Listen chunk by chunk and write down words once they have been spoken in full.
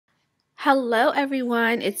Hello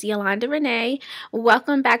everyone, it's Yolanda Renee.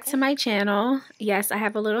 Welcome back to my channel. Yes, I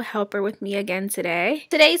have a little helper with me again today.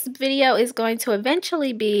 Today's video is going to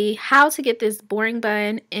eventually be how to get this boring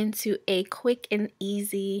bun into a quick and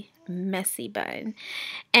easy messy bun.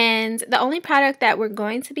 And the only product that we're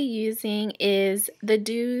going to be using is the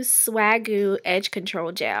Doux Swagoo Edge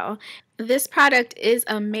Control Gel. This product is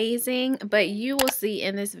amazing, but you will see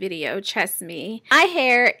in this video, trust me. My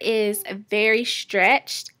hair is very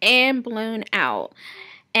stretched and blown out.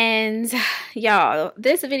 And y'all,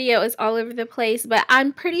 this video is all over the place, but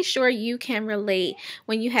I'm pretty sure you can relate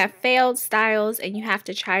when you have failed styles and you have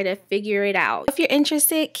to try to figure it out. If you're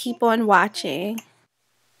interested, keep on watching.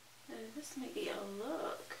 This may be a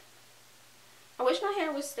look. I wish my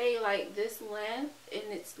hair would stay like this length and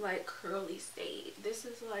it's like curly state. This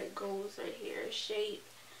is like goes right here, shape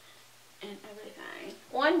and everything.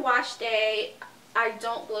 On wash day, I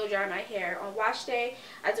don't blow dry my hair. On wash day,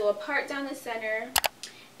 I do a part down the center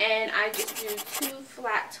and I just do 2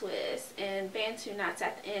 flat twists and bantu knots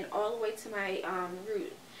at the end all the way to my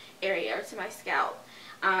root area or to my scalp.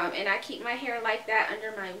 And I keep my hair like that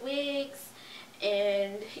under my wigs.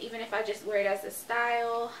 And even if I just wear it as a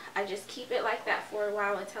style, I just keep it like that for a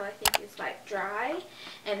while until I think it's like dry,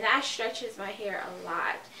 and that stretches my hair a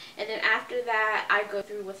lot. And then after that, I go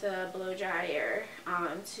through with a blow dryer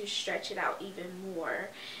to stretch it out even more,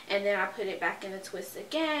 and then I put it back in the twist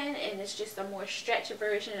again, and it's just a more stretched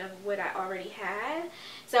version of what I already had.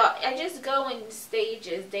 So I just go in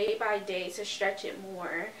stages, day by day, to stretch it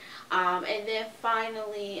more, and then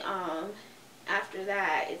finally after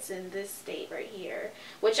that it's in this state right here,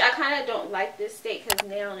 which I kind of don't like this state because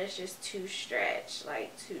now it's just too stretched,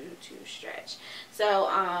 like too stretched. So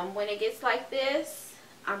when it gets like this,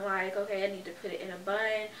 I'm like, okay, I need to put it in a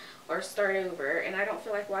bun or start over, and I don't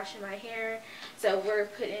feel like washing my hair, so we're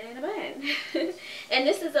putting it in a bun. And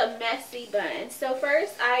this is a messy bun. So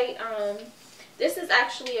first this is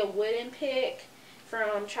actually a wooden pick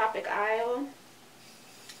from Tropic Isle.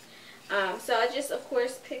 So I just, of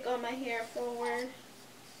course, pick on my hair forward.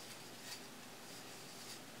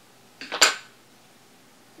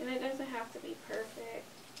 And it doesn't have to be perfect.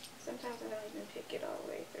 Sometimes I don't even pick it all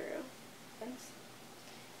the way through.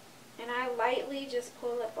 And I lightly just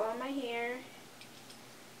pull up all my hair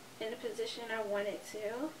in the position I want it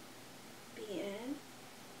to be in.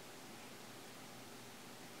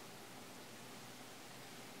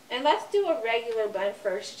 And let's do a regular bun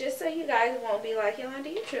first, just so you guys won't be like, Yolanda,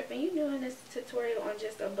 you tripping. You doing this tutorial on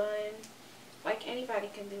just a bun. Like, anybody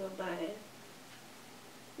can do a bun.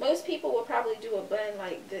 Most people will probably do a bun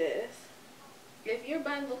like this. If your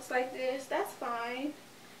bun looks like this, that's fine.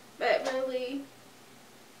 But really,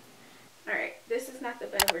 alright, this is not the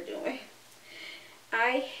bun we're doing.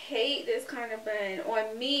 I hate this kind of bun.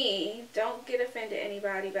 On me, don't get offended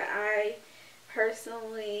anybody, but I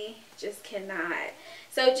personally just cannot.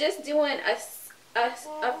 So just doing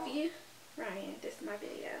a few, Ryan, this is my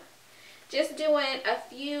video. Just doing a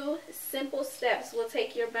few simple steps will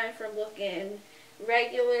take your bun from looking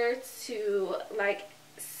regular to like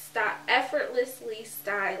effortlessly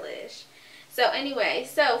stylish. So anyway,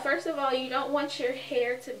 so first of all, you don't want your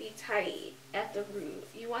hair to be tight at the root.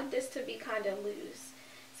 You want this to be kind of loose.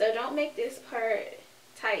 So don't make this part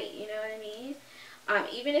tight, you know what I mean?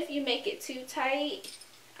 Even if you make it too tight,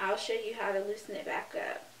 I'll show you how to loosen it back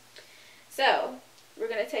up. So, we're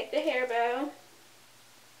going to take the hair bow,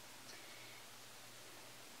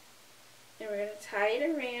 and we're going to tie it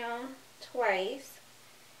around twice,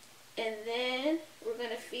 and then we're going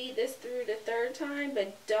to feed this through the 3rd time,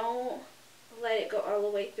 but don't let it go all the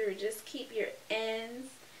way through. Just keep your ends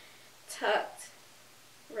tucked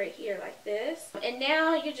right here like this. And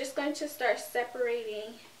now you're just going to start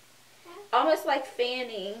separating, almost like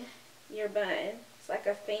fanning your bun. It's like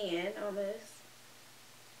a fan almost.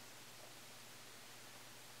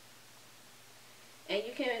 And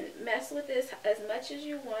you can mess with this as much as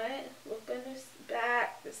you want. Look on the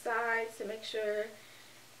back, the sides to make sure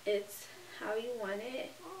it's how you want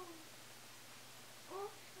it.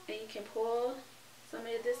 And you can pull some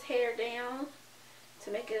of this hair down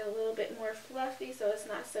to make it a little bit more fluffy so it's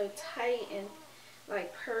not so tight and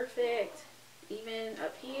like perfect. Even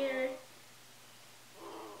up here.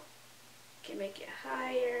 Can make it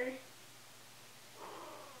higher.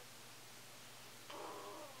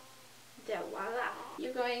 Then voila.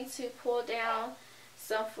 You're going to pull down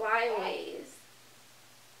some flyaways.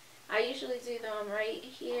 I usually do them right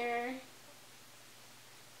here.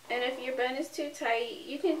 And if your bun is too tight,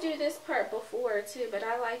 you can do this part before too, but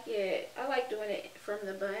I like it. I like doing it from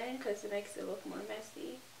the bun because it makes it look more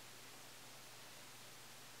messy.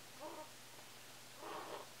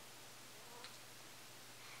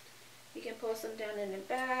 You can pull some down in the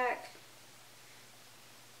back.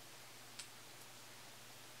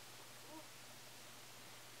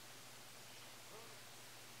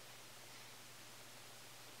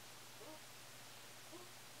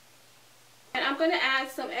 And I'm going to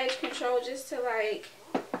add some edge control just to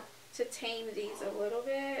to tame these a little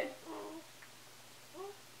bit.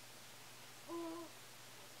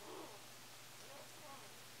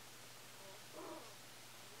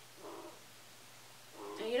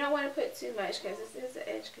 And you don't want to put too much because this is the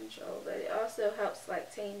edge control, but it also helps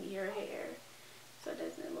like tame your hair so it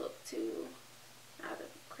doesn't look too out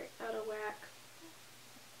of whack.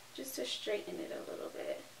 Just to straighten it a little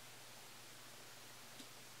bit.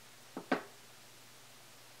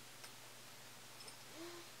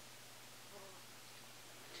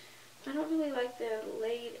 I don't really like the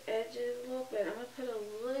laid edges look, but I'm going to put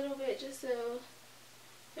a little bit just so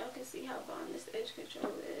y'all can see how bomb this edge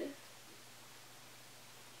control is.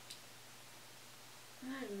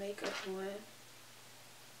 I have makeup on.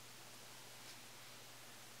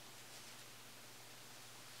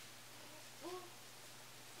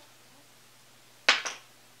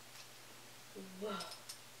 Whoa.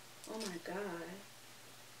 Oh my god.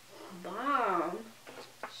 Bomb.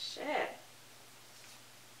 Shit.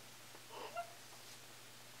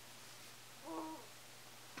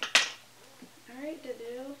 Alright,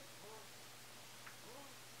 Doux.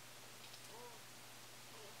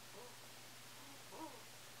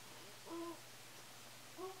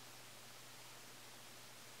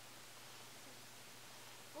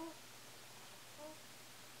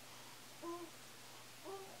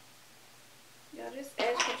 Yo, this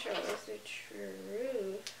edge control is the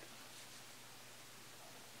truth.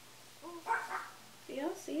 Do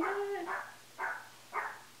y'all see that?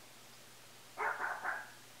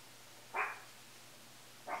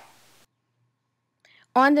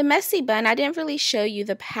 On the messy bun, I didn't really show you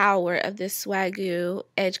the power of this Swagoo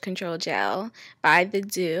Edge Control Gel by the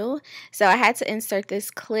Doux. So I had to insert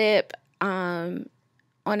this clip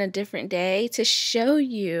on a different day to show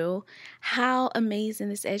you how amazing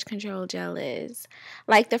this edge control gel is.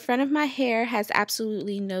 Like, the front of my hair has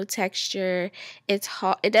absolutely no texture. It's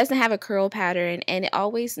hot. It doesn't have a curl pattern, and it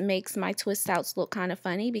always makes my twist outs look kind of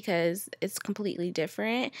funny because it's completely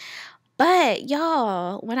different. But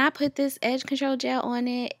y'all, when I put this edge control gel on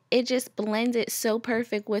it, it just blended so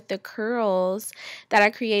perfect with the curls that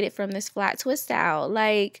I created from this flat twist out.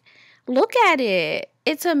 Like, look at it.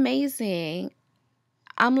 It's amazing.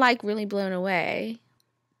 I'm like really blown away.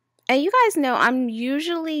 And you guys know I'm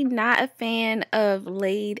usually not a fan of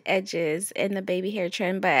laid edges in the baby hair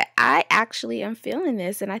trend, but I actually am feeling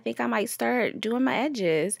this, and I think I might start doing my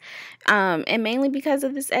edges. And mainly because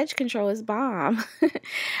of this edge control is bomb.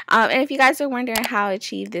 And if you guys are wondering how I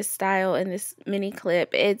achieve this style in this mini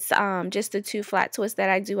clip, it's just the 2 flat twists that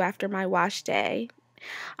I do after my wash day.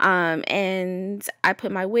 And I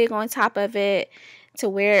put my wig on top of it to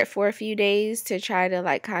wear it for a few days to try to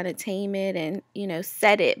like kind of tame it and, you know,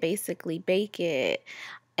 set it, basically bake it.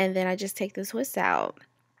 And then I just take the twist out.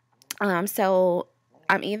 So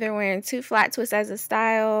I'm either wearing 2 flat twists as a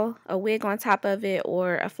style, a wig on top of it,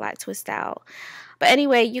 or a flat twist out. But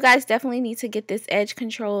anyway, you guys definitely need to get this edge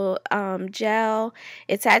control gel.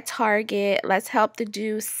 It's at Target. Let's help the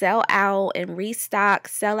Doux sell out and restock,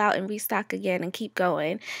 sell out and restock again, and keep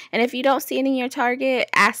going. And if you don't see it in your Target,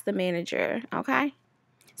 ask the manager, okay?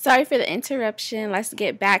 Sorry for the interruption. Let's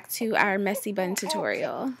get back to our messy bun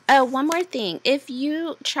tutorial. Oh, one more thing. If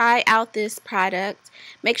you try out this product,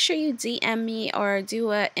 make sure you DM me or do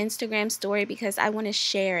an Instagram story because I want to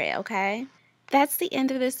share it, okay? That's the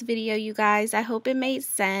end of this video, you guys. I hope it made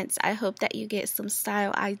sense. I hope that you get some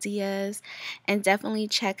style ideas, and definitely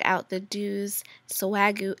check out the Doux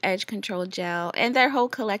Swagoo Edge Control Gel and their whole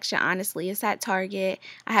collection. Honestly, it's at Target.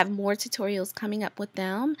 I have more tutorials coming up with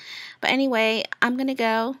them. But anyway, I'm gonna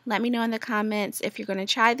go. Let me know in the comments if you're gonna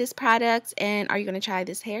try this product and are you gonna try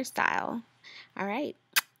this hairstyle. All right.